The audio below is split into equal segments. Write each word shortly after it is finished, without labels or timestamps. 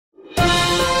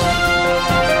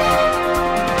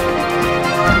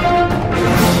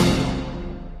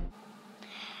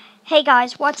Hey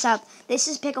guys, what's up? This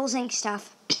is PicklesInk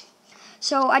Stuff.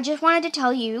 So I just wanted to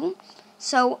tell you,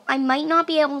 I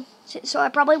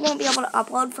probably won't be able to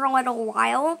upload for a little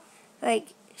while, like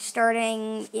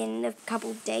starting in a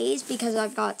couple days because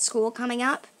I've got school coming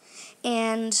up.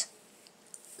 And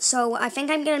so I think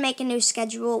I'm going to make a new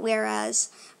schedule, whereas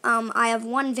I have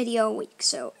one video a week.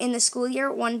 So in the school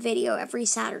year, one video every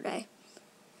Saturday.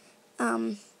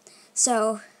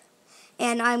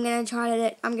 And I'm gonna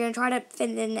try to fit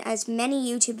in as many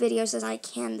YouTube videos as I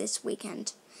can this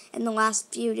weekend, in the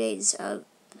last few days of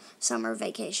summer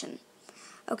vacation.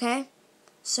 Okay,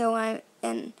 I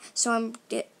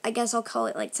guess I'll call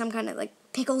it like some kind of like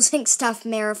PicklesInk Stuff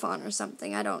marathon or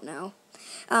something. I don't know.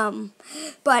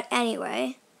 But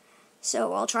anyway,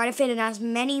 so I'll try to fit in as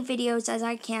many videos as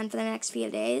I can for the next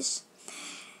few days.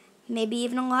 Maybe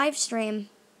even a live stream.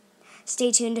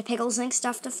 Stay tuned to PicklesInk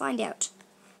Stuff to find out.